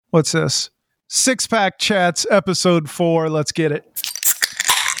What's this? Six Pack Chats, episode 4. Let's get it.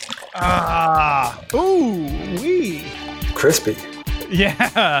 Ooh, wee. Crispy.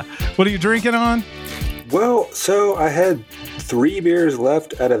 Yeah. What are you drinking on? Well, so I had 3 beers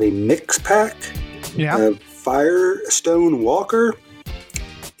left out of a mix pack. Yeah. Firestone Walker.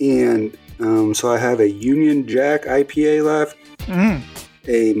 And so I have a Union Jack IPA left.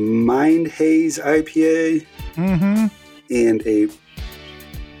 A Mind Haze IPA. And a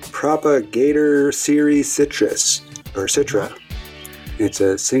Propagator Series Citra. It's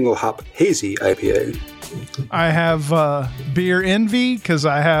a single hop hazy IPA. I have Beer Envy because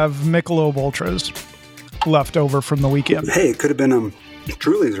I have Michelob Ultras left over from the weekend. Hey, it could have been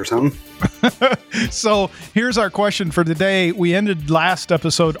Truly's or something. So here's our question for today. We ended last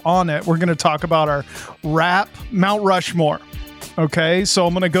episode on it. We're going to talk about our rap Mount Rushmore. Okay, so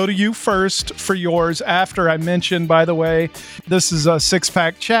I'm going to go to you first for yours after I mention, by the way, this is a Six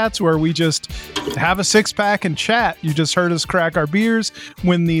Pack Chats where we just have a 6-pack and chat. You just heard us crack our beers.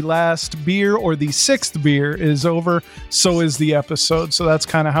 When the last beer or the 6th beer is over, so is the episode. So that's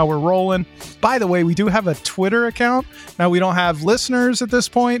kind of how we're rolling. By the way, we do have a Twitter account. Now, we don't have listeners at this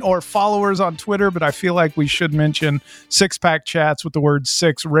point or followers on Twitter, but I feel like we should mention 6-pack Chats with the word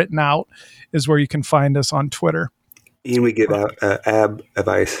 6 written out is where you can find us on Twitter. And we give out ab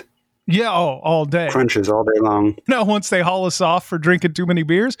advice. Yeah, all day. Crunches all day long. No, once they haul us off for drinking too many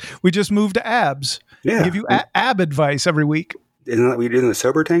beers, we just move to abs. Yeah. Give you ab advice every week. Isn't that what we do in the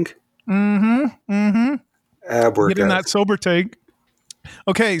sober tank? Ab workouts. Get in that sober tank.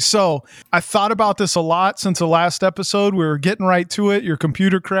 Okay, so I thought about this a lot since the last episode. We were getting right to it. Your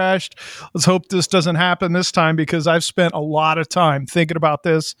computer crashed. Let's hope this doesn't happen this time because I've spent a lot of time thinking about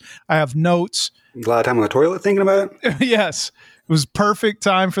this. I have notes. A lot of time on the toilet thinking about it? Yes. It was perfect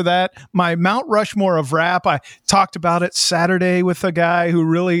time for that. My Mount Rushmore of rap, I talked about it Saturday with a guy who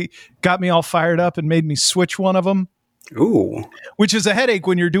really got me all fired up and made me switch one of them. Ooh. Which is a headache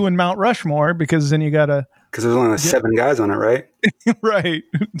when you're doing Mount Rushmore because then you got to... Because there's only 7 guys on it, right? Right.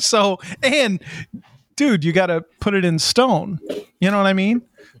 So, and dude, you got to put it in stone. You know what I mean?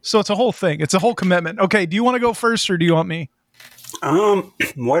 So it's a whole thing. It's a whole commitment. Okay. Do you want to go first or do you want me?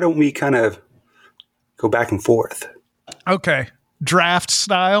 Why don't we kind of go back and forth? Okay. Draft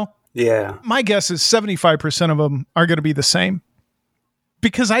style. Yeah. My guess is 75% of them are going to be the same.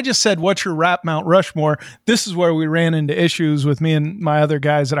 Because I just said, what's your rap Mount Rushmore? This is where we ran into issues with me and my other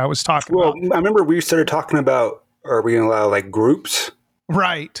guys that I was talking about. Well, I remember we started talking about, are we going to allow like groups?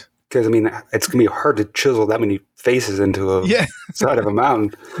 Right. Because, I mean, it's going to be hard to chisel that many faces into a side of a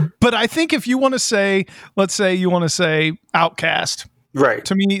mountain. But I think if you want to say, let's say you want to say Outkast. Right.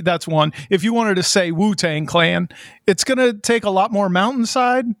 To me, that's one. If you wanted to say Wu-Tang Clan, it's going to take a lot more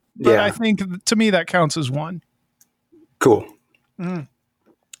mountainside. But I think, to me, that counts as one. Cool.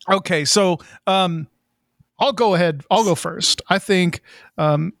 Okay, so I'll go ahead. I'll go first. I think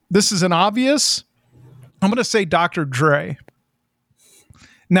this is an obvious. I'm going to say Dr. Dre.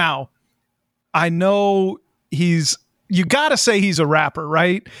 Now, I know you got to say he's a rapper,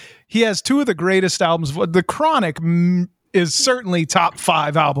 right? He has 2 of the greatest albums. The Chronic is certainly top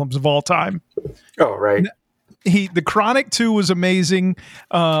 5 albums of all time. Oh, right. The Chronic 2 was amazing.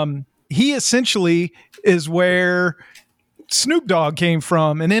 He essentially is where Snoop Dogg came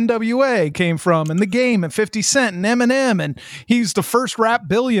from and NWA came from and The Game and 50 Cent and Eminem, and he's the first rap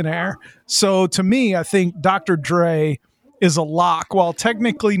billionaire. So to me, I think Dr. Dre is a lock. While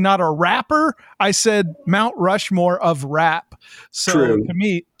technically not a rapper, I said Mount Rushmore of rap. So True.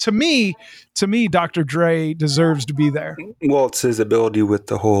 to me, Dr. Dre deserves to be there. Well, it's his ability with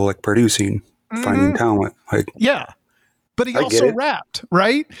the whole like producing, finding talent. Like, yeah. But he also rapped,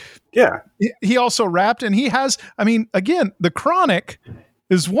 right? Yeah. He also rapped, and he has, I mean, again, The Chronic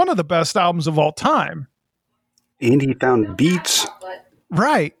is one of the best albums of all time. And he found beats.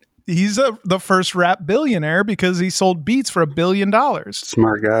 Right. He's the first rap billionaire because he sold beats for $1 billion.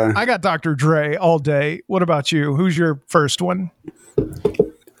 Smart guy. I got Dr. Dre all day. What about you? Who's your first one?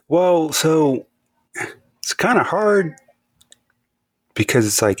 Well, so it's kind of hard because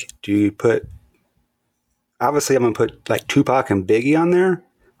it's like, do you put... Obviously, I'm going to put like Tupac and Biggie on there.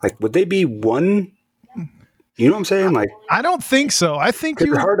 Like, would they be one? You know what I'm saying? Like, I don't think so. I think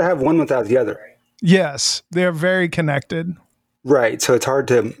it's hard to have one without the other. Yes, they're very connected. Right. So it's hard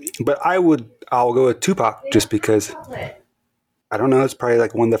to, but I'll go with Tupac just because, I don't know, it's probably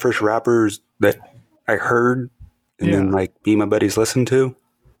like one of the first rappers that I heard and then like me and my buddies listened to.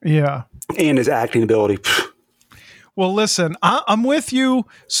 Yeah. And his acting ability. Well, listen, I'm with you.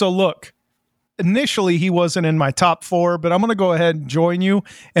 So look, initially he wasn't in my top 4, but I'm going to go ahead and join you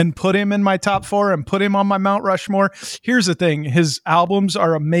and put him in my top 4 and put him on my Mount Rushmore. Here's the thing. His albums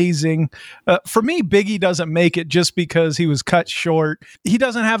are amazing. For me, Biggie doesn't make it just because he was cut short. He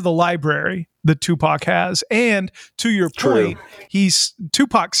doesn't have the library that Tupac has. And to your point,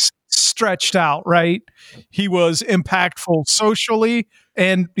 Tupac's stretched out, right? He was impactful socially,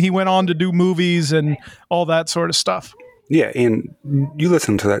 and he went on to do movies and all that sort of stuff. Yeah, and you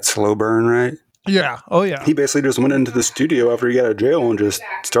listen to that Slow Burn, right? Yeah. Oh, yeah. He basically just went into the studio after he got out of jail and just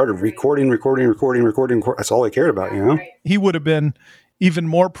started recording. That's all he cared about, you know? He would have been even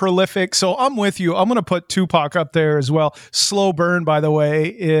more prolific. So I'm with you. I'm going to put Tupac up there as well. Slow Burn, by the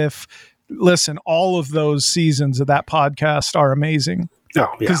way, listen, all of those seasons of that podcast are amazing. Oh,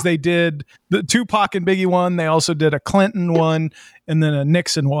 yeah. Because they did the Tupac and Biggie one. They also did a Clinton one and then a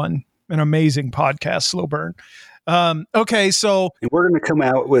Nixon one. An amazing podcast, Slow Burn. Okay, so and we're going to come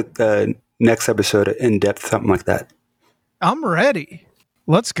out with the next episode of In Depth, something like that. I'm ready.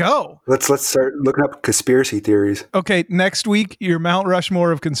 Let's go. Let's start looking up conspiracy theories. Okay, next week your Mount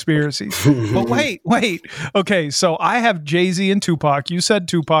Rushmore of conspiracies. But wait. Okay, so I have Jay-Z and Tupac. You said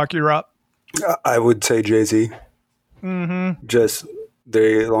Tupac. You're up. I would say Jay-Z. Mm-hmm. Just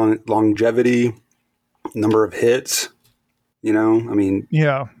the longevity, number of hits. You know, I mean,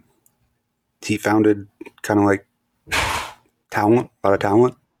 yeah. He founded kind of like a lot of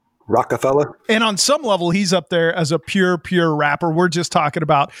talent. Rockefeller. And on some level, he's up there as a pure rapper. We're just talking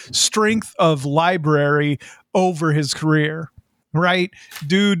about strength of library over his career, right?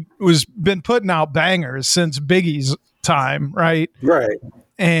 Dude been putting out bangers since Biggie's time, right? Right.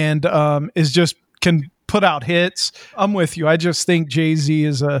 And can put out hits. I'm with you. I just think Jay-Z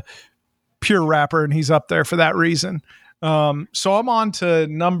is a pure rapper, and he's up there for that reason. So I'm on to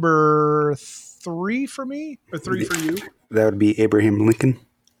number 3 for me, or 3 for you. That would be Abraham Lincoln.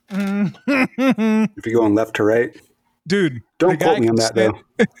 If you're going left to right. Dude. Don't quote me on that, though.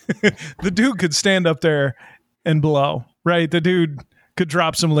 The dude could stand up there and blow, right? The dude could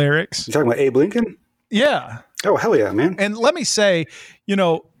drop some lyrics. You talking about Abe Lincoln? Yeah. Oh, hell yeah, man. And let me say,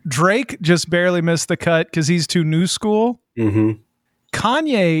 Drake just barely missed the cut because he's too new school. Mm-hmm.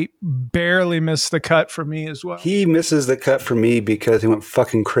 Kanye barely missed the cut for me as well. He misses the cut for me because he went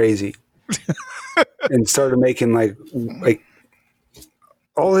fucking crazy and started making like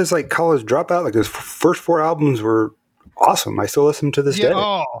all his like college dropout. Like his first 4 albums were awesome. I still listen to this day.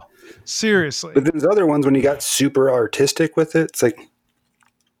 Oh, seriously. But then there's other ones when he got super artistic with it. It's like,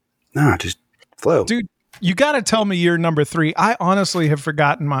 nah, just flow. Dude, you got to tell me your number 3. I honestly have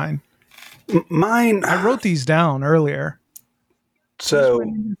forgotten mine. Mine. I wrote these down earlier. So,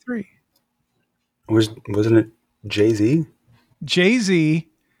 wasn't it Jay-Z? Jay-Z,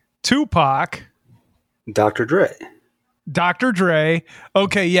 Tupac, Dr. Dre. Dr. Dre.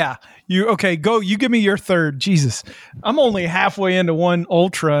 Okay, yeah. Go. You give me your third. Jesus, I'm only halfway into one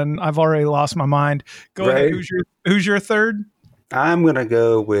Ultra, and I've already lost my mind. Go ahead. Who's your third? I'm gonna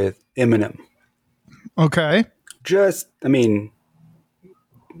go with Eminem. Okay.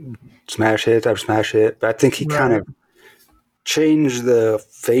 Smash hit after smash hit, but I think he kind of changed the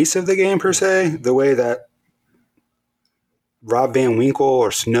face of the game, per se, the way that Rob Van Winkle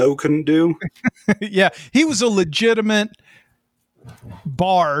or Snow couldn't do. Yeah, he was a legitimate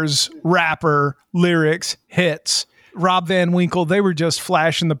bars, rapper, lyrics, hits. Rob Van Winkle, they were just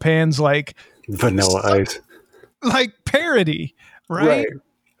flash in the pans like Vanilla Ice. Like parody, right?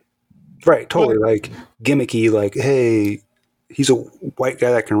 Right, totally. Like gimmicky, like, hey, he's a white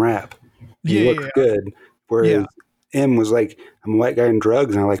guy that can rap. He looks good. Whereas M was like, I'm a white guy in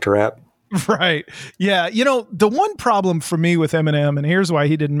drugs and I like to rap. Right. Yeah. The one problem for me with Eminem, and here's why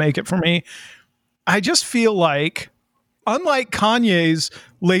he didn't make it for me, I just feel like, unlike Kanye's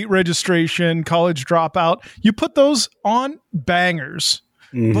Late Registration, College Dropout, you put those on bangers.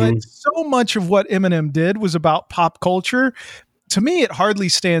 Mm-hmm. But so much of what Eminem did was about pop culture. To me, it hardly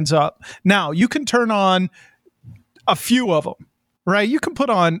stands up. Now, you can turn on a few of them. Right. You can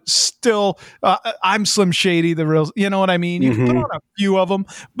put on still, I'm Slim Shady, the real, you know what I mean? You can put on a few of them,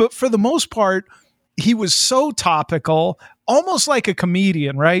 but for the most part, he was so topical, almost like a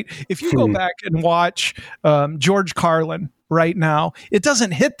comedian, right? If you go back and watch George Carlin right now, it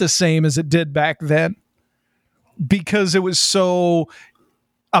doesn't hit the same as it did back then because it was so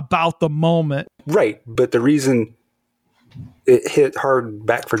about the moment. Right. But the reason it hit hard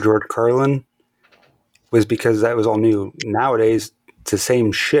back for George Carlin was because that was all new. Nowadays, it's the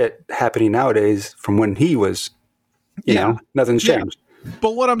same shit happening nowadays from when he was, you know, nothing's changed.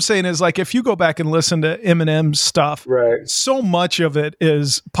 But what I'm saying is, like, if you go back and listen to Eminem's stuff, so much of it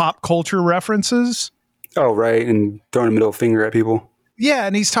is pop culture references. Oh, right. And throwing a middle finger at people. Yeah,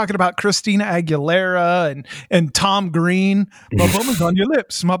 and he's talking about Christina Aguilera and Tom Green. My bum is on your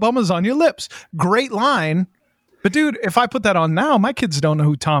lips. My bum is on your lips. Great line. But dude, if I put that on now, my kids don't know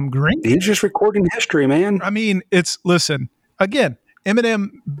who Tom Green is. He's just recording history, man. I mean, listen, again, Eminem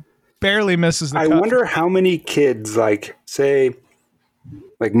barely misses the I cut. wonder how many kids, like, say,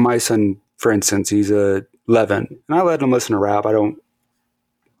 like my son, for instance, he's 11, and I let him listen to rap. I don't,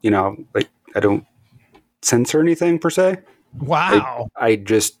 I don't censor anything per se. Wow. I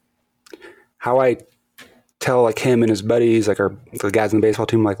just, how I tell like him and his buddies, like the guys in the baseball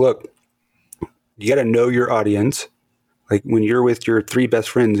team, like, look, you got to know your audience. Like when you're with your 3 best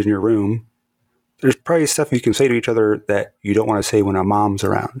friends in your room, there's probably stuff you can say to each other that you don't want to say when a mom's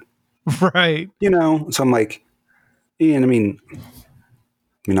around. Right. So I'm like, Ian, I mean,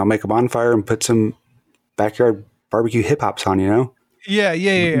 I'll make a bonfire and put some backyard barbecue hip hops on,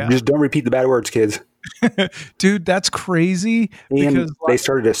 Yeah. Just don't repeat the bad words, kids. Dude, that's crazy. And because they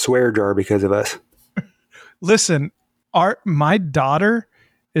started a swear jar because of us. listen, my daughter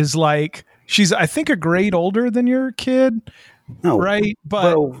is like, she's, I think, a grade older than your kid. No. Right.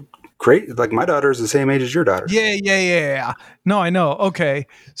 But great. Like my daughter's the same age as your daughter. Yeah. No, I know. Okay.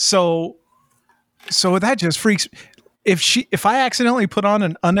 So that just freaks. If I accidentally put on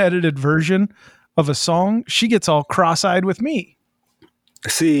an unedited version of a song, she gets all cross-eyed with me.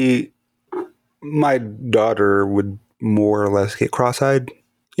 See, my daughter would more or less get cross-eyed,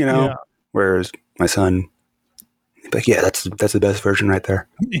 whereas my son, like, yeah, that's the best version right there.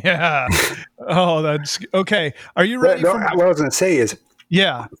 Yeah. Oh, that's okay. Are you ready? What I was going to say is,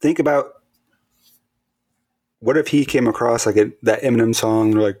 think about what if he came across like that Eminem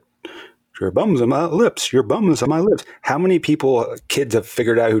song, like, your bum's on my lips, your bum's on my lips. How many kids have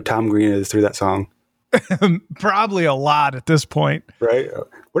figured out who Tom Green is through that song? Probably a lot at this point. Right?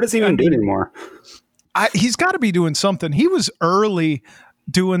 What does he even do anymore? He's got to be doing something. He was early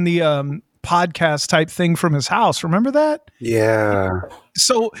doing the podcast type thing from his house. Remember that? Yeah.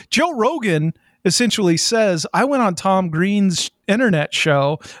 So Joe Rogan essentially says, I went on Tom Green's internet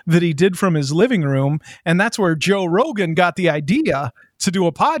show that he did from his living room, and that's where Joe Rogan got the idea to do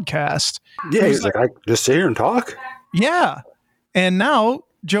a podcast. Yeah, he's like, I just sit here and talk. Yeah. And now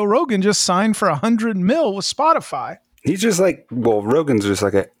Joe Rogan just signed for $100 million with Spotify. He's just like, Rogan's just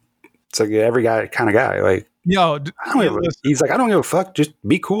like it's like every guy kind of guy. Like, he's like, I don't give a fuck. Just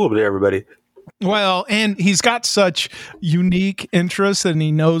be cool to everybody. Well, and he's got such unique interests and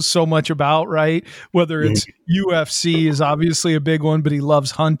he knows so much about, right? Whether it's UFC is obviously a big one, but he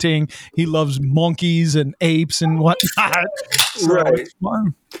loves hunting. He loves monkeys and apes and whatnot. Right.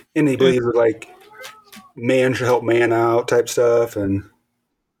 And he believes like man should help man out type stuff. And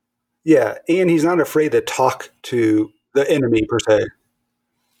yeah. And he's not afraid to talk to the enemy per se.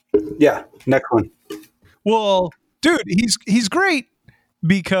 Yeah. Next one. Well, dude, he's great.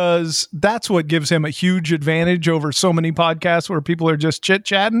 Because that's what gives him a huge advantage over so many podcasts where people are just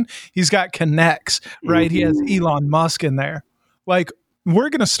chit-chatting. He's got connects, right? Mm-hmm. He has Elon Musk in there. Like, we're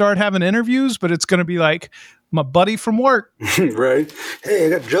going to start having interviews, but it's going to be like my buddy from work. Right. Hey,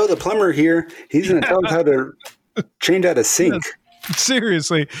 I got Joe the plumber here. He's going to tell us how to change out a sink.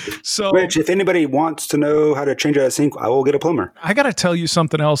 Seriously. So, Rich, if anybody wants to know how to change out a sink, I will get a plumber. I got to tell you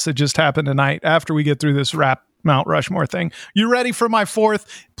something else that just happened tonight after we get through this rap Mount Rushmore thing. You ready for my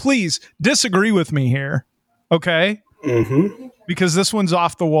fourth? Please disagree with me here. Okay. Mm-hmm. Because this one's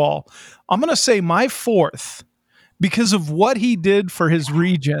off the wall. I'm going to say my fourth because of what he did for his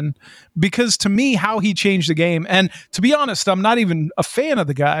region, because to me, how he changed the game. And to be honest, I'm not even a fan of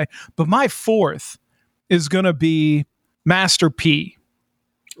the guy, but my fourth is going to be Master P.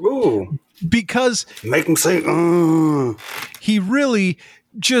 Ooh. Because make him say, he really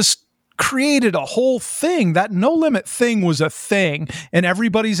just created a whole thing. That No Limit thing was a thing, and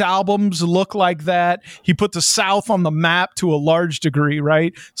everybody's albums look like that. He put the South on the map to a large degree,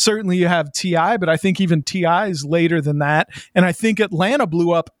 right? Certainly you have T.I., but I think even T.I. is later than that. And I think Atlanta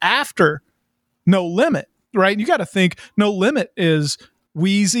blew up after No Limit, right? You got to think No Limit is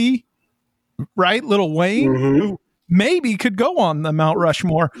Wheezy, right? Lil Wayne, who maybe could go on the Mount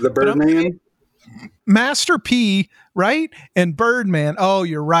Rushmore. The Birdman. Master P, right? And Birdman. Oh,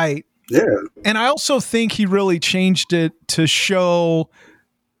 you're right. Yeah. And I also think he really changed it to show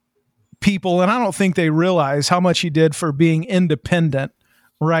people, and I don't think they realize how much he did for being independent,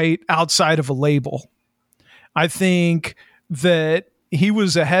 right? Outside of a label. I think that he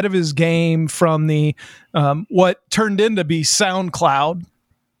was ahead of his game from the what turned into be SoundCloud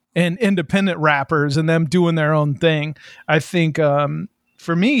and independent rappers and them doing their own thing. I think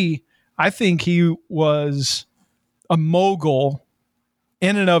for me, I think he was a mogul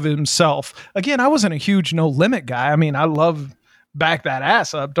in and of himself. Again, I wasn't a huge No Limit guy. I mean, I love back that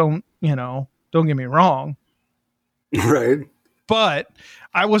ass up. Don't get me wrong. Right. But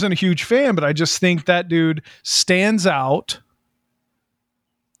I wasn't a huge fan, but I just think that dude stands out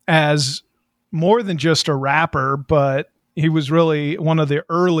as more than just a rapper, but he was really one of the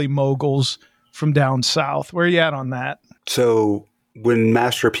early moguls from down south. Where are you at on that? So when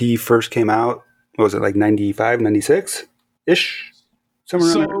Master P first came out, what was it, like 95, 96-ish?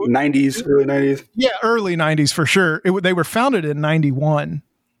 Somewhere around 90s, early 90s? Yeah, early 90s for sure. They were founded in 91.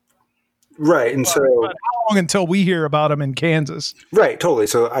 Right. And but how long until we hear about them in Kansas? Right, totally.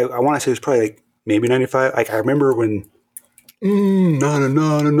 So I want to say it was probably like maybe 95. Like I remember when na na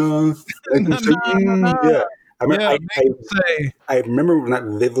na na na. Yeah. I remember when that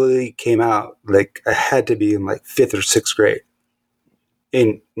vividly came out, like I had to be in like 5th or 6th grade.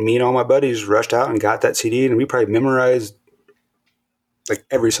 And me and all my buddies rushed out and got that CD, and we probably memorized like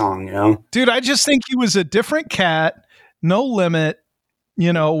every song, you know? Dude, I just think he was a different cat. No Limit,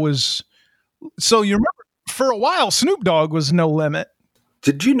 was... So you remember, for a while, Snoop Dogg was No Limit.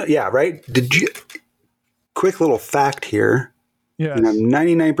 Did you know? Yeah, right? Quick little fact here. Yeah. And I'm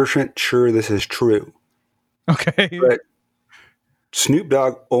 99% sure this is true. Okay. But Snoop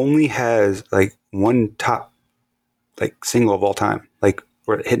Dogg only has like one top like single of all time, like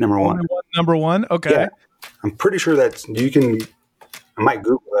or hit number one. Number one? Okay. Yeah. I'm pretty sure I might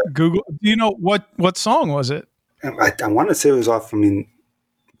Google it. Google. Do you know what song was it? I want to say it was off,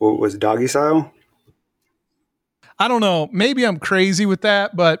 what was it, Doggy Style? I don't know. Maybe I'm crazy with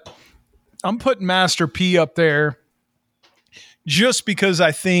that, but I'm putting Master P up there just because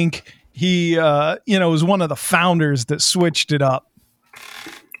I think he, was one of the founders that switched it up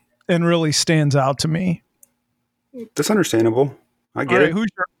and really stands out to me. That's understandable. I get it.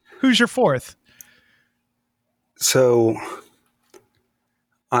 Who's your fourth? So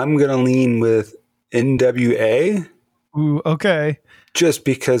I'm going to lean with NWA. Ooh, okay. Just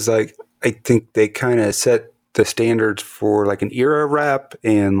because like I think they kind of set the standards for like an era of rap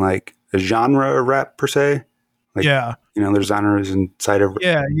and like a genre of rap per se. Like, yeah. There's genres inside of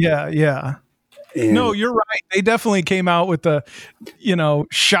Yeah. And no, you're right. They definitely came out with the,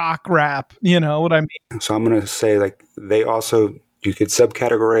 shock rap. You know what I mean? So I'm going to say like they also, you could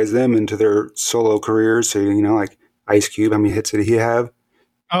subcategorize them into their solo careers. So, like Ice Cube, how many hits did he have?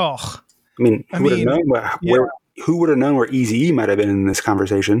 Oh, who would have known who would have known where Eazy-E might have been in this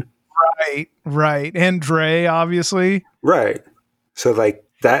conversation? Right. And Dre, obviously. Right. So like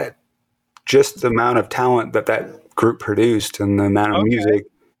that, just the amount of talent that group produced and the amount of music,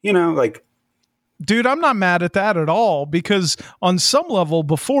 Dude, I'm not mad at that at all because on some level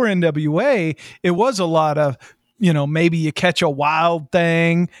before NWA, it was a lot of, maybe you catch a wild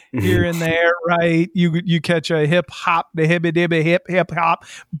thing here and there, right? You catch a hip hop, the hip hop,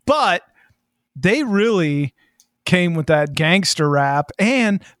 but they really came with that gangster rap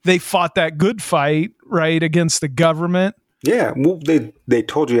and they fought that good fight, right, against the government. Yeah. Well, they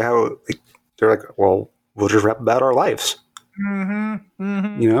told you how they're like, well, we'll just rap about our lives. Mm-hmm.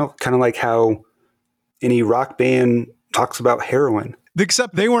 Mm-hmm. Kind of like how any rock band talks about heroin.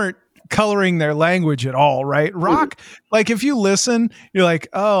 Except they weren't coloring their language at all, right? Rock, like if you listen, you're like,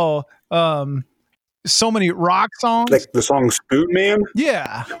 so many rock songs. Like the song Spoon Man?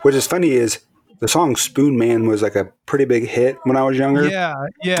 Yeah. Which is funny is the song Spoon Man was like a pretty big hit when I was younger. Yeah.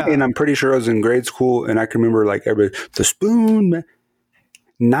 And I'm pretty sure I was in grade school and I can remember like everybody, the Spoon Man,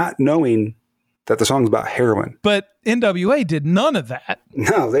 not knowing that the song's about heroin. But NWA did none of that.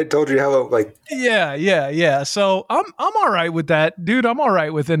 No, they told you how like... Yeah. So I'm all right with that. Dude, I'm all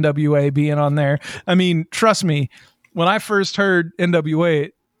right with NWA being on there. I mean, trust me, when I first heard NWA,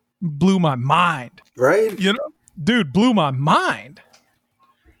 it blew my mind. Right? Dude, blew my mind.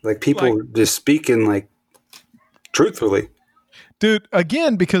 Like people just speaking like truthfully. Dude,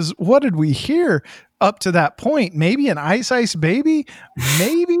 again, because what did we hear up to that point? Maybe an Ice Ice Baby?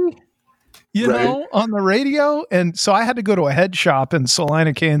 Maybe... on the radio. And so I had to go to a head shop in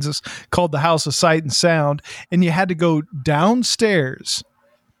Salina, Kansas called the House of Sight and Sound. And you had to go downstairs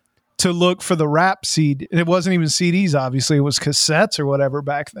to look for the rap CD. And it wasn't even CDs, obviously. It was cassettes or whatever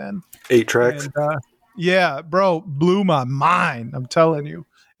back then. 8 tracks. And, yeah, bro, blew my mind. I'm telling you.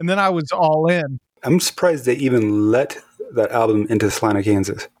 And then I was all in. I'm surprised they even let that album into Salina,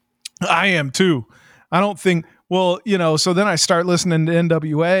 Kansas. I am too. I don't think... Well, so then I start listening to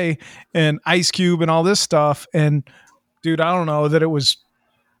NWA and Ice Cube and all this stuff. And dude, I don't know that it was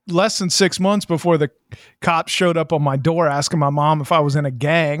less than 6 months before the cops showed up on my door asking my mom if I was in a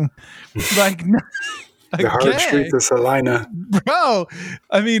gang. Like the hard streets of Salina. Bro,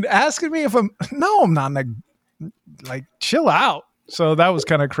 I mean, asking me if I'm not in a, chill out. So that was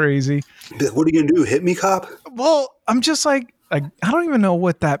kind of crazy. What are you going to do? Hit me, cop? Well, I'm just like, I don't even know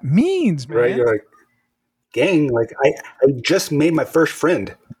what that means, man. Right? You're like, gang, like I just made my first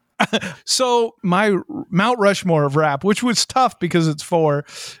friend. So my Mount Rushmore of rap, which was tough because it's for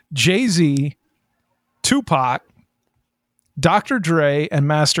Jay-Z, Tupac, Dr. Dre, and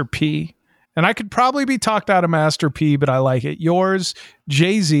Master P. And I could probably be talked out of Master P, but I like it. Yours,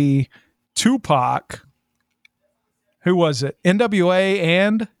 Jay-Z, Tupac. Who was it? NWA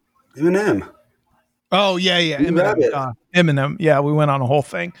and Eminem. Oh yeah, Eminem. Eminem. Yeah, we went on a whole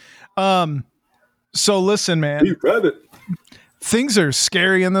thing. So listen, man. Things are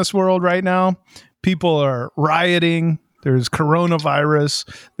scary in this world right now. People are rioting. There's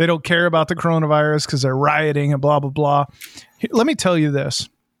coronavirus. They don't care about the coronavirus because they're rioting and blah, blah, blah. Let me tell you this.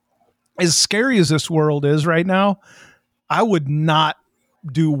 As scary as this world is right now, I would not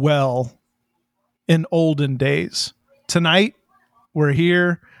do well in olden days. Tonight, we're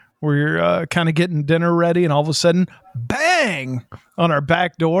here. We're kind of getting dinner ready, and all of a sudden, bang, on our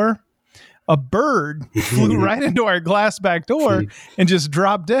back door, a bird flew right into our glass back door and just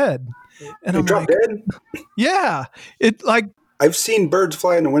dropped dead. And I'm like, dead? Yeah. It like I've seen birds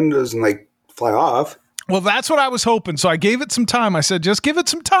fly in the windows and like fly off. Well, that's what I was hoping. So I gave it some time. I said, just give it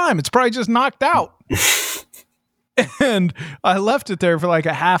some time. It's probably just knocked out. And I left it there for like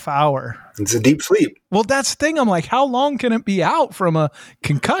a half hour. It's a deep sleep. Well, that's the thing. I'm like, how long can it be out from a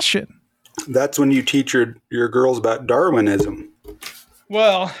concussion? That's when you teach your girls about Darwinism.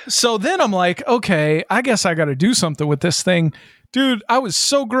 Well, so then I'm like, okay, I guess I got to do something with this thing. Dude, I was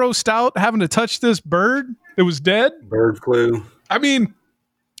so grossed out having to touch this bird. It was dead. Bird flu. I mean,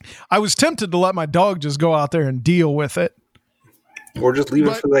 I was tempted to let my dog just go out there and deal with it. Or just leave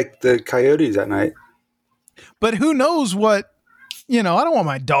it for like the coyotes at night. But who knows what, I don't want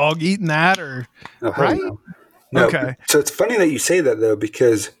my dog eating that or, right? No. Okay. So it's funny that you say that though,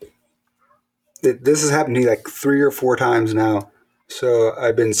 because this has happened to me like 3 or 4 times now. So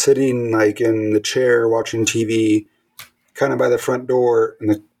I've been sitting like in the chair watching TV kind of by the front door,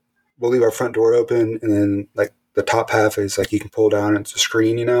 and we'll leave our front door open, and then like the top half is like you can pull down, and it's a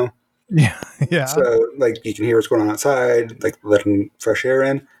screen, Yeah. So like you can hear what's going on outside, like letting fresh air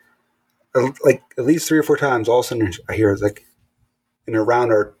in. Like at least 3 or 4 times, all of a sudden I hear like, and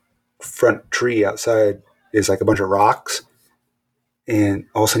around our front tree outside is like a bunch of rocks, and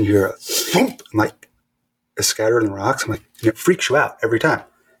all of a sudden you hear a thump, and like a scatter in the rocks. I'm like, it freaks you out every time.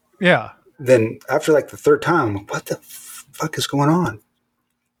 Yeah. Then after like the 3rd time, I'm like, what the fuck is going on?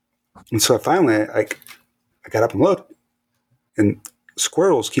 And so finally, I got up and looked, and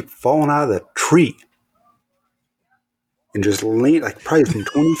squirrels keep falling out of the tree and just lean like probably from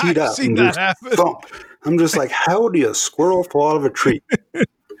 20 feet up and just thump. I'm just like, how do a squirrel fall out of a tree?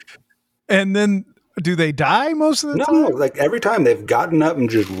 And then do they die most of the time? No, like every time they've gotten up and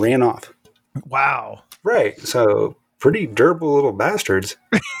just ran off. Wow. Right. So pretty durable little bastards.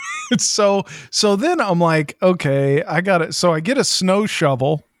 So then I'm like, okay, I got it. So I get a snow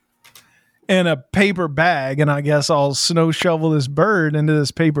shovel and a paper bag, and I guess I'll snow shovel this bird into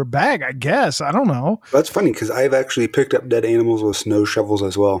this paper bag, I guess. I don't know. That's funny because I've actually picked up dead animals with snow shovels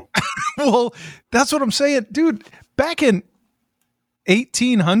as well. Well, that's what I'm saying. Dude, back in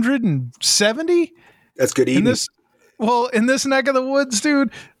 1870? That's good eating. In this neck of the woods,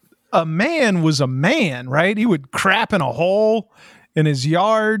 dude, a man was a man, right? He would crap in a hole in his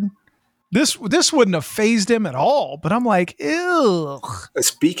yard. This wouldn't have phased him at all, but I'm like, ew.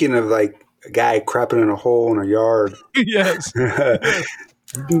 Speaking of like a guy crapping in a hole in a yard. Yes.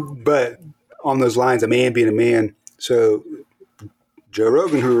 But on those lines, a man being a man. So Joe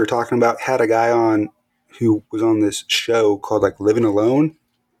Rogan, who we were talking about, had a guy on who was on this show called like Living Alone.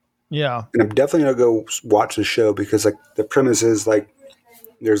 Yeah. And I'm definitely going to go watch the show because like the premise is like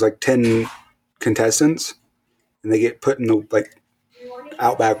there's like 10 contestants and they get put in the like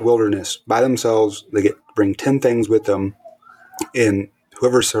outback wilderness by themselves. They get bring 10 things with them, and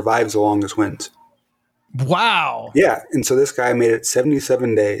whoever survives the longest wins. Wow. Yeah. And so this guy made it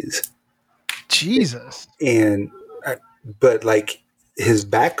 77 days. Jesus. But like his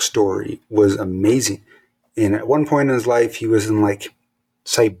backstory was amazing. And at one point in his life, he was in like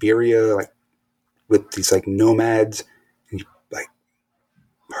Siberia, like with these like nomads, and he like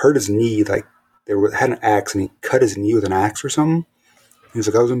hurt his knee. Like had an axe, and he cut his knee with an axe or something. He was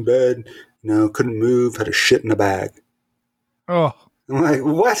like, I was in bed, couldn't move, had a shit in a bag. Oh. I'm like,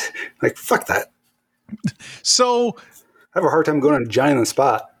 what? Like, fuck that. So I have a hard time going on Johnny on the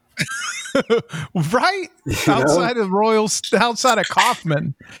spot. Right? Outside of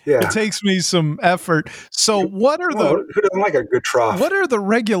Kaufman. Yeah. It takes me some effort. So who doesn't like a good trough? What are the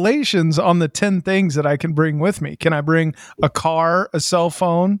regulations on the 10 things that I can bring with me? Can I bring a car, a cell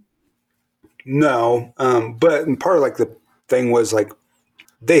phone? No. But part of like the thing was like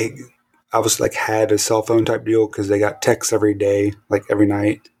I was like had a cell phone type deal because they got texts every day, like every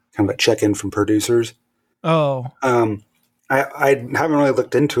night, kind of a check in from producers. Oh, I haven't really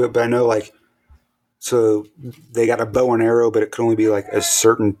looked into it, but I know like, so they got a bow and arrow, but it could only be like a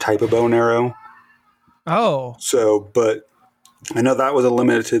certain type of bow and arrow. oh, So, but I know that was a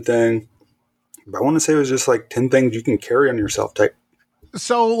limited thing. But I want to say it was just like 10 things you can carry on yourself type.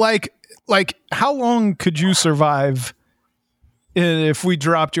 so like how long could you survive if we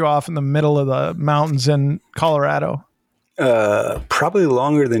dropped you off in the middle of the mountains in Colorado? Probably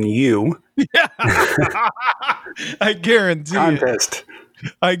longer than you. Yeah, I guarantee Contest.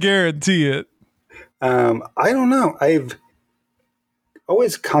 it. I guarantee it. I don't know. I've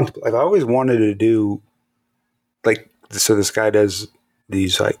always wanted to do like, so this guy does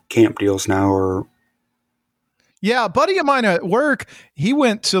these like camp deals now, or Yeah, a buddy of mine at work, he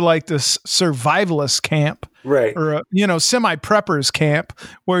went to like this survivalist camp, right. or semi-preppers camp,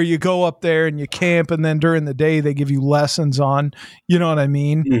 where you go up there and you camp, and then during the day they give you lessons on, you know what I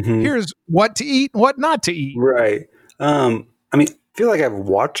mean? Mhm. Here's what to eat, what not to eat. Right. I mean, I feel like I've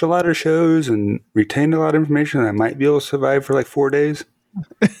watched a lot of shows and retained a lot of information that I might be able to survive for like 4 days.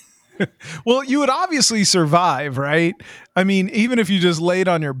 Well, you would obviously survive, right? I mean, even if you just laid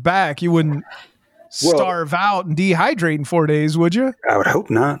on your back, you wouldn't starve out and dehydrate in 4 days, would you? I would hope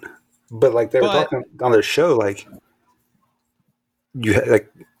not. But like they were talking on their show, like like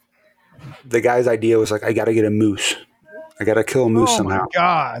the guy's idea was like, I got to get a moose. I got to kill a moose somehow. My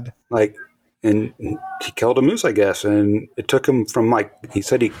God. Like, and he killed a moose, I guess. And it took him from like, he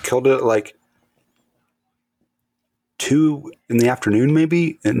said he killed it at like 2 in the afternoon,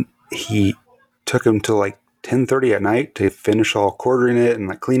 maybe. And he took him to like 10:30 at night to finish all quartering it and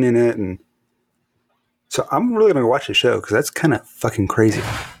like cleaning it. And so I'm really going to watch the show because that's kind of fucking crazy.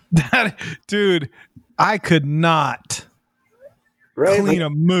 Dude, I could not clean a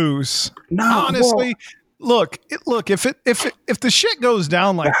moose. No, honestly. Look, if the shit goes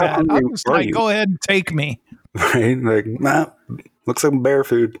down like that, I'm just like, go ahead and take me. Right? Like, nah, looks like bear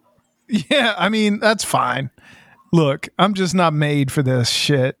food. Yeah, I mean, that's fine. Look, I'm just not made for this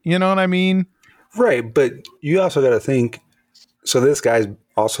shit. You know what I mean? Right, but you also got to think. So this guy's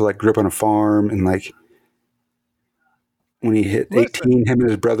also like grew up on a farm, and like when he hit 18, him and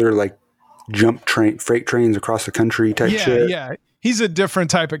his brother like jumped freight trains across the country type shit. Yeah. He's a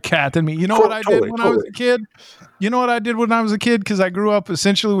different type of cat than me. You know what I did when I was a kid? You know what I did when I was a kid? Because I grew up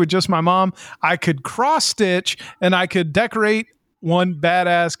essentially with just my mom. I could cross stitch and I could decorate one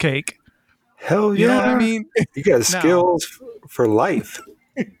badass cake. Hell yeah. You know what I mean? You got skills for life.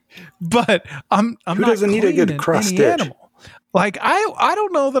 But I'm Who not doesn't need a good cross stitch? Animal. Like I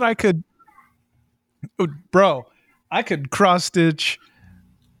don't know that I could, bro. I could cross stitch.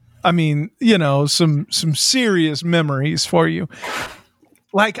 I mean, you know, some serious memories for you.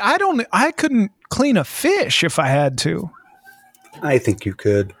 Like I couldn't clean a fish if I had to. I think you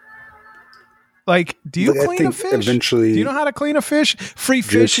could. Like, do you clean a fish? Eventually, do you know how to clean a fish? Free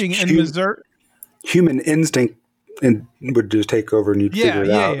fishing in Missouri. Human instinct would just take over, and you'd figure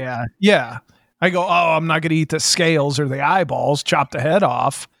it out. Yeah. I go, I'm not going to eat the scales or the eyeballs. Chop the head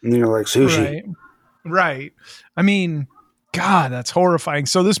off. And you're like sushi, right? I mean, God, that's horrifying.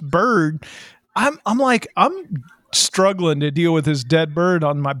 So this bird, I'm struggling to deal with this dead bird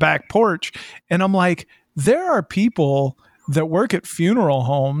on my back porch, and I'm like, there are people that work at funeral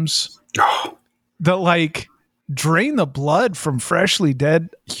homes that like drain the blood from freshly dead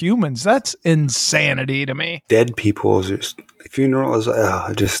humans. That's insanity to me. Dead people, just funerals.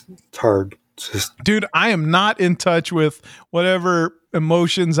 It's hard. It's just, dude, I am not in touch with whatever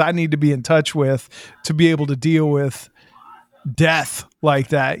emotions I need to be in touch with to be able to deal with death like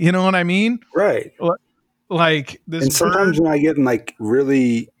that. You know what I mean? Right. Like this. And sometimes when I get in like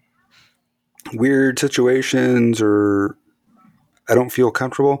really weird situations or I don't feel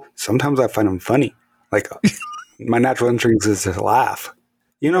comfortable, sometimes I find them funny. Like my natural instinct is to laugh.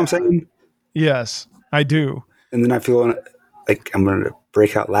 You know what I'm saying? Yes, I do. And then I feel like I'm going to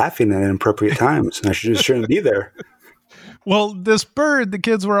break out laughing at inappropriate times, and I shouldn't be there. Well, this bird, the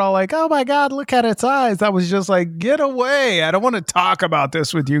kids were all like, oh my God, look at its eyes. I was just like, get away. I don't want to talk about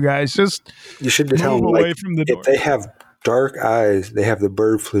this with you guys. Just you should tell them away from the door. If they have dark eyes, they have the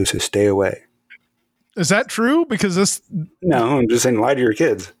bird flu, so stay away. Is that true? Because this... No, I'm just saying lie to your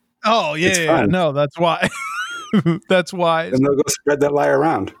kids. Oh, yeah. No, that's why. That's why. And they'll go spread that lie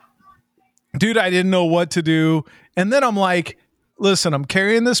around. Dude, I didn't know what to do. And then I'm like, listen, I'm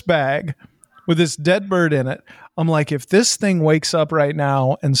carrying this bag with this dead bird in it. I'm like, if this thing wakes up right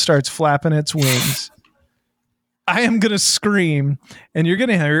now and starts flapping its wings, I am going to scream, and you're going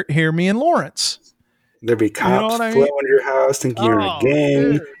to hear me and Lawrence. There'd be cops what I flowing mean? to your house, thinking you're in a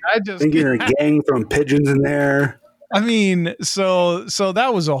gang, Dude, I just thinking you're in a gang, throwing pigeons in there. I mean, so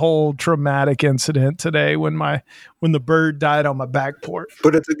that was a whole traumatic incident today when the bird died on my back porch.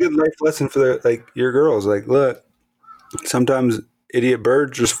 But it's a good life lesson for your girls. Like, look, sometimes idiot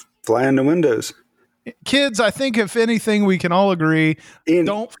birds just fly into windows. Kids, I think if anything, we can all agree, And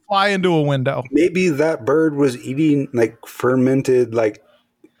don't fly into a window. maybe that bird was eating fermented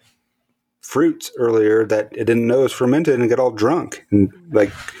fruits earlier that it didn't know was fermented and got all drunk. And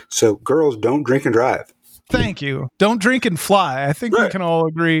so girls, don't drink and drive. Thank you. Don't drink and fly. I think we can all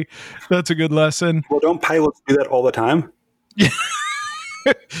agree that's a good lesson. Well, don't pilots do that all the time?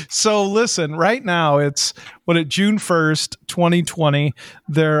 So listen, right now it's June 1st, 2020.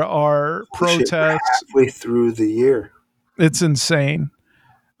 There are protests. Shit, we're halfway through the year. It's insane.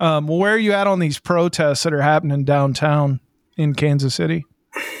 Where are you at on these protests that are happening downtown in Kansas City?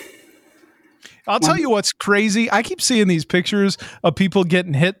 I'll tell you what's crazy. I keep seeing these pictures of people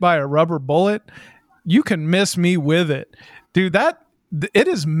getting hit by a rubber bullet. You can miss me with it. Dude, it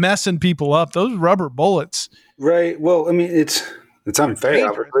is messing people up. Those rubber bullets. Right. Well, I mean, it's unfair,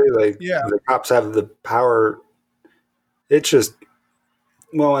 obviously. The cops have the power. It's just,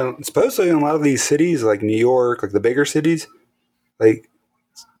 and supposedly in a lot of these cities, like New York, like the bigger cities,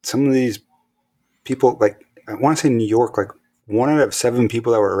 some of these people, I want to say New York, 1 out of 7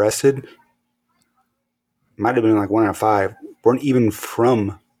 people that were arrested, might have been 1 out of 5, weren't even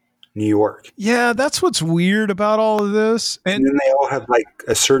from New York. Yeah, that's what's weird about all of this. And then they all have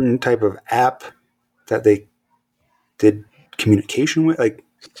a certain type of app that they did communication with. That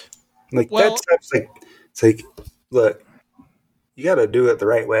stuff's it's look, you got to do it the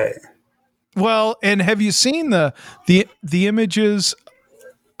right way. Well, and have you seen the images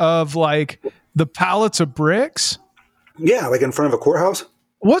of the pallets of bricks? Yeah, in front of a courthouse.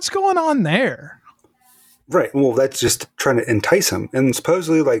 What's going on there? Right. Well, that's just trying to entice them. And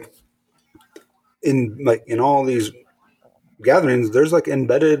supposedly, in all these gatherings, there's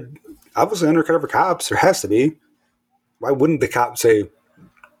embedded, obviously undercover cops. There has to be. Why wouldn't the cops say,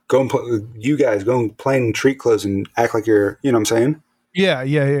 "Go and you guys go and play in street clothes and act like you're," you know what I'm saying? Yeah.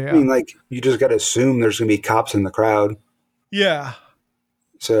 I mean, you just got to assume there's going to be cops in the crowd. Yeah.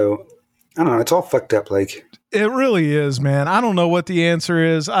 So I don't know. It's all fucked up. It really is, man. I don't know what the answer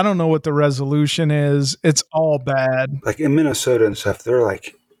is. I don't know what the resolution is. It's all bad. In Minnesota and stuff, they're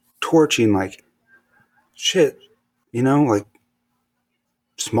torching shit,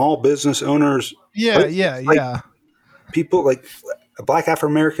 small business owners. Yeah. People a black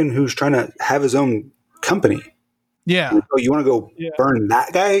Afro-American who's trying to have his own company. Yeah. Oh, you want to go burn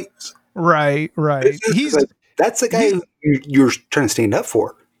that guy? Right. That's the guy you're trying to stand up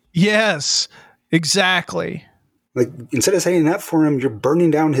for. Yes, exactly. Instead of standing up for him, you're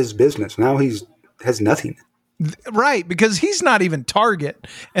burning down his business. Now has nothing. Right, because he's not even Target.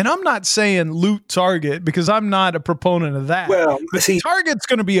 And I'm not saying loot Target because I'm not a proponent of that. Well, but Target's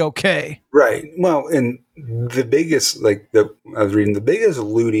going to be okay. Right. Well, and the biggest, I was reading, the biggest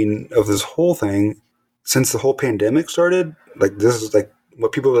looting of this whole thing since the whole pandemic started, this is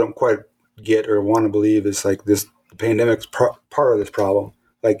what people don't quite get or want to believe is this, the pandemic's part of this problem.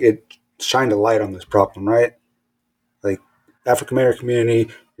 It shined a light on this problem, right? African American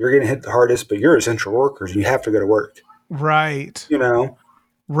community, you're getting hit the hardest, but you're essential workers. You have to go to work. Right.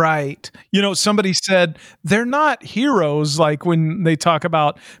 Right. Somebody said they're not heroes. When they talk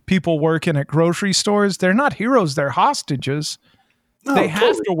about people working at grocery stores, they're not heroes. They're hostages. They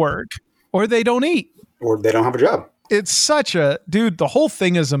have to work or they don't eat. Or they don't have a job. It's such the whole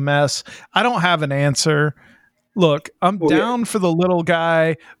thing is a mess. I don't have an answer. Look, I'm down for the little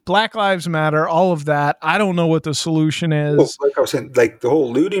guy. Black Lives Matter, all of that. I don't know what the solution is. Well, I was saying, the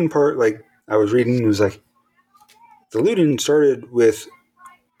whole looting part, I was reading, was the looting started with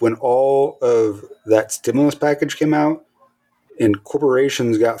when all of that stimulus package came out and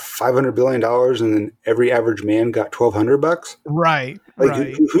corporations got $500 billion and then every average man got $1,200. Right.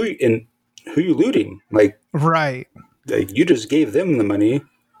 Who you looting? Right. You just gave them the money.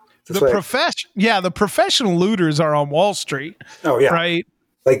 The professional looters are on Wall Street. Oh yeah, right.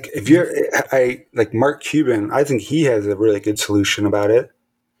 If you're, Mark Cuban, I think he has a really good solution about it.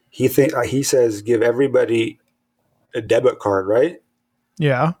 He says give everybody a debit card, right?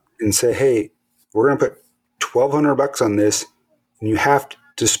 Yeah, and say, hey, we're gonna put $1,200 on this, and you have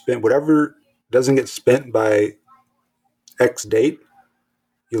to spend whatever doesn't get spent by X date,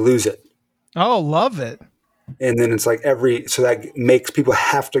 you lose it. Oh, love it. And then it's so that makes people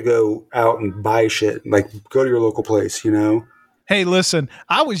have to go out and buy shit, go to your local place, Hey, listen,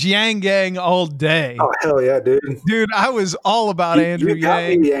 I was Yang Gang all day. Oh, hell yeah, dude. Dude, I was all about Andrew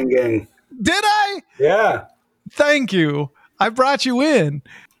Yang. Yang Gang. Did I? Yeah. Thank you. I brought you in.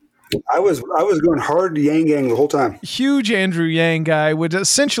 I was going hard to Yang Gang the whole time. Huge Andrew Yang guy, which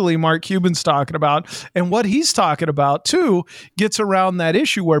essentially Mark Cuban's talking about. And what he's talking about, too, gets around that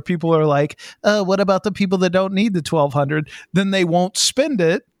issue where people are like, what about the people that don't need the $1,200? Then they won't spend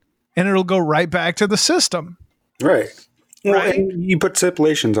it, and it'll go right back to the system. Right. Well, Right. and you put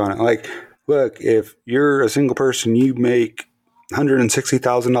stipulations on it. Like, look, if you're a single person, you make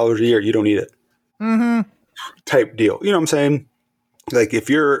 $160,000 a year, you don't need it. Mm-hmm. Type deal. You know what I'm saying? Like, if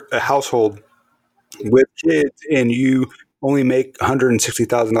you're a household with kids and you only make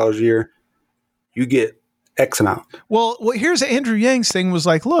 $160,000 a year, you get X amount. Well, here's Andrew Yang's thing was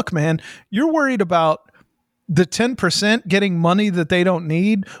like, look, man, you're worried about the 10% getting money that they don't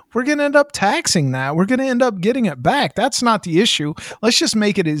need. We're going to end up taxing that. We're going to end up getting it back. That's not the issue. Let's just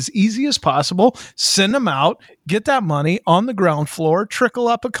make it as easy as possible. Send them out, get that money on the ground floor, trickle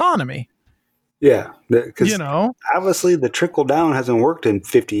up economy. Yeah. Because, You know, obviously the trickle down hasn't worked in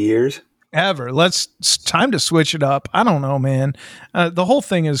 50 years. ever. It's time to switch it up. I don't know, man. The whole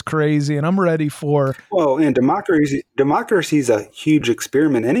thing is crazy, and I'm ready for. Well, and democracy is a huge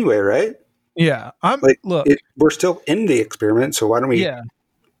experiment anyway, right? Yeah, Like, look. we're still in the experiment, so why don't we Yeah,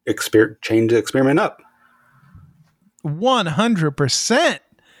 change the experiment up? 100%,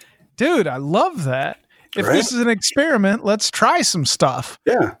 dude. I love that. If Right? this is an experiment, let's try some stuff.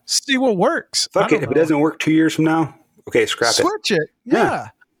 Yeah. See what works. I Fuck don't it. If know. it doesn't work 2 years from now, okay, scrap it. Switch it. Yeah.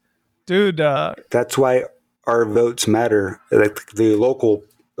 Dude. That's why our votes matter, like the local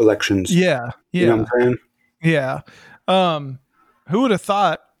elections. Yeah. You know what I'm saying? Yeah. Who would have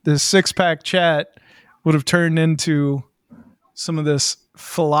thought this 6-pack chat would have turned into some of this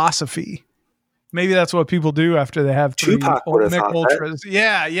philosophy? Maybe that's what people do after they have 3 Tupac would have Mick thought Ultras.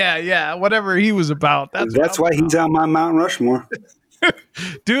 Yeah. Whatever he was about. That's why he's on my Mount Rushmore.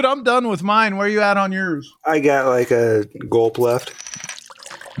 Dude, I'm done with mine. Where you at on yours? I got like a gulp left.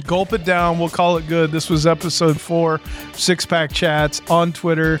 Gulp it down. We'll call it good. This was episode 4, 6-pack chats on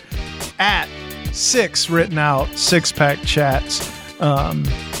Twitter at 6 written out 6-pack chats.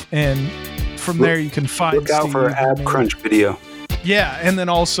 And from there you can find Look out for an Steve ab and me. crunch video. Yeah, and then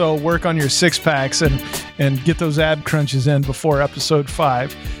also work on your 6-packs and get those ab crunches in before episode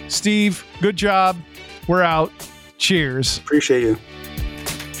 5. Steve, good job. We're out. Cheers. Appreciate you.